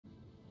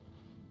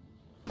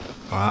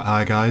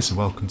Hi guys, and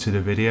welcome to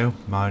the video.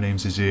 My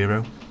name's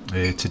Zero.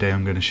 Today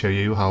I'm going to show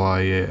you how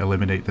I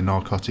eliminate the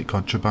narcotic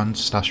contraband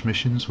stash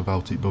missions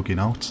without it bugging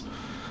out.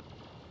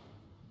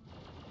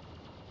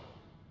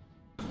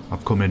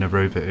 I've come in a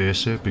Rover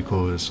Ursa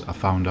because I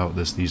found out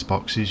there's these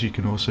boxes you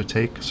can also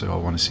take, so I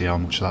want to see how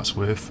much that's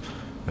worth.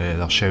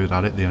 I'll show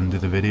that at the end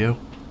of the video.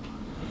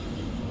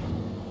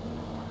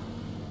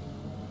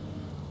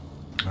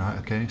 Right,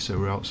 okay, so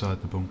we're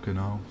outside the bunker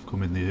now. I've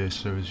come in the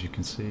Ursa, as you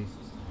can see.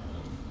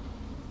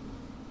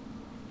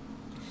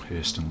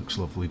 Hurston looks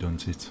lovely,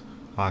 doesn't it?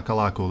 I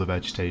like all the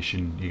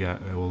vegetation you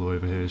get all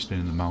over Hurston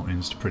in the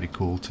mountains. It's pretty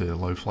cool to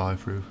low fly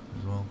through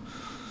as well.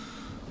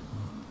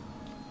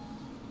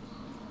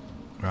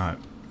 Right,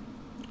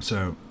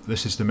 so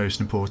this is the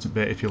most important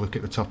bit. If you look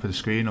at the top of the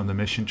screen on the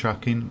mission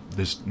tracking,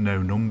 there's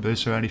no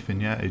numbers or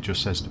anything yet. It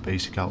just says the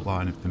basic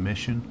outline of the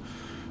mission.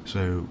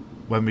 So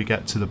when we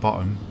get to the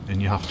bottom and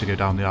you have to go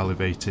down the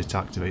elevator to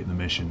activate the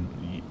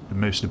mission, the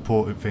most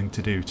important thing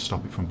to do to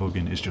stop it from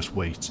bugging is just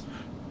wait.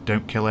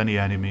 Don't kill any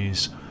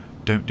enemies,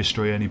 don't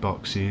destroy any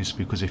boxes,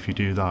 because if you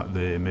do that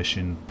the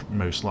mission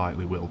most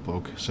likely will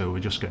bug. So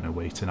we're just going to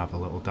wait and have a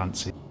little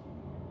dancey.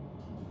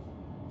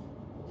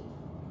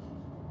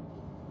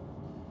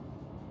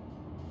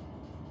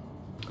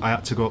 I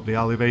had to go up the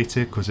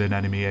elevator because an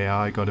enemy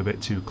AI got a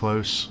bit too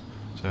close.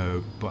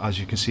 But as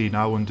you can see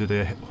now under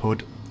the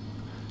hood,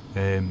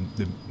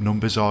 the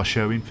numbers are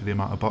showing for the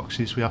amount of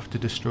boxes we have to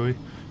destroy.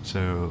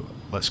 So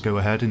let's go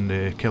ahead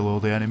and kill all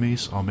the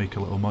enemies. I'll make a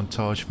little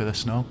montage for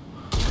this now.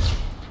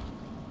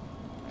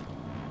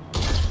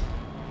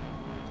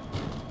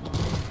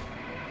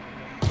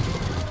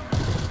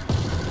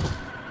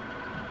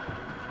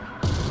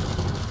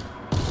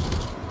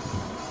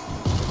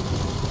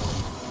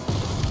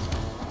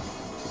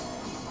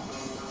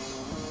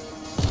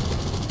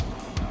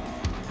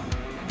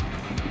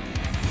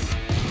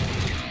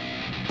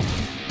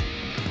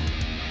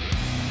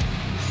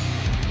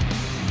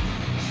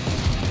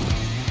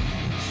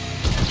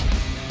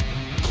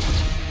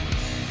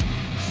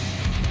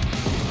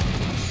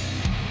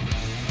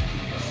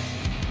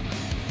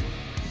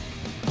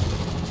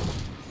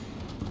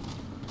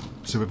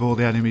 So with all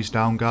the enemies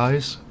down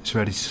guys, it's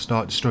ready to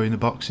start destroying the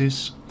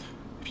boxes.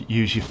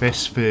 Use your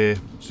fists for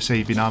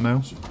saving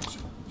ammo,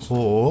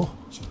 or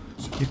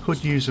you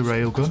could use a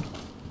railgun.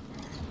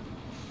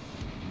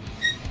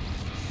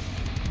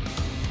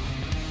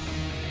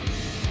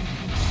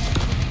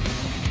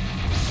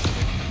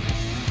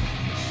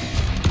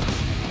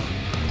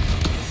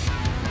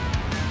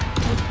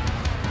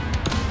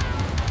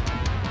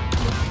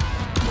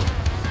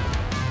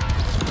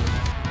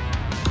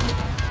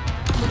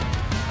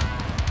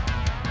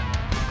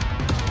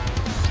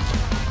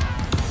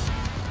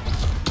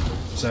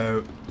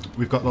 So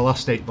we've got the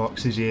last 8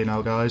 boxes here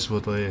now guys.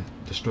 We'll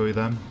destroy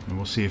them and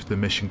we'll see if the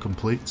mission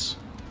completes.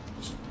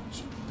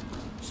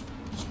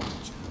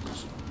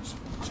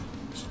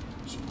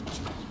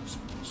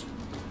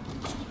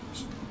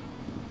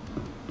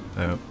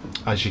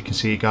 As you can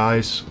see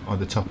guys, on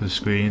the top of the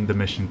screen the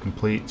mission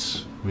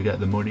completes. We get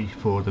the money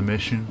for the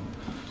mission.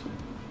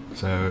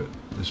 So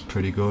it's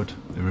pretty good.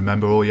 And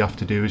remember, all you have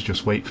to do is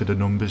just wait for the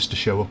numbers to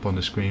show up on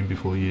the screen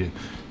before you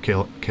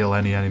kill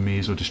any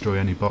enemies or destroy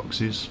any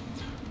boxes.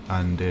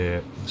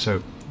 And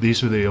so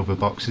these were the other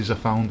boxes I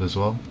found as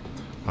well.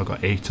 I've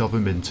got 8 of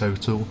them in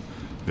total.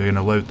 We're going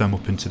to load them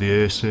up into the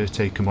Ursa,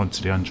 take them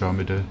onto the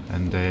Andromeda,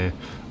 and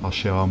I'll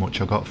show how much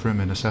I got for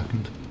them in a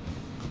second.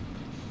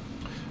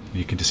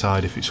 You can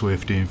decide if it's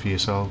worth doing for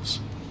yourselves.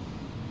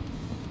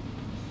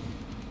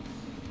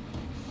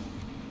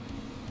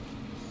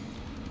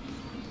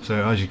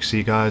 So as you can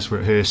see guys,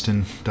 we're at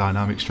Hurston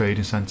Dynamics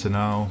Trading Centre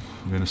now.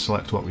 We're going to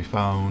select what we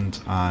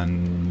found,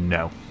 and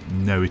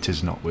no it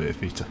is not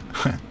worth it.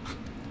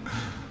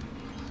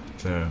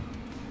 So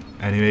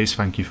anyways,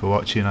 thank you for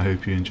watching. I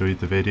hope you enjoyed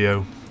the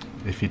video.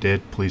 If you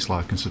did, please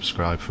like and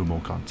subscribe for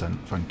more content.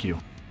 Thank you.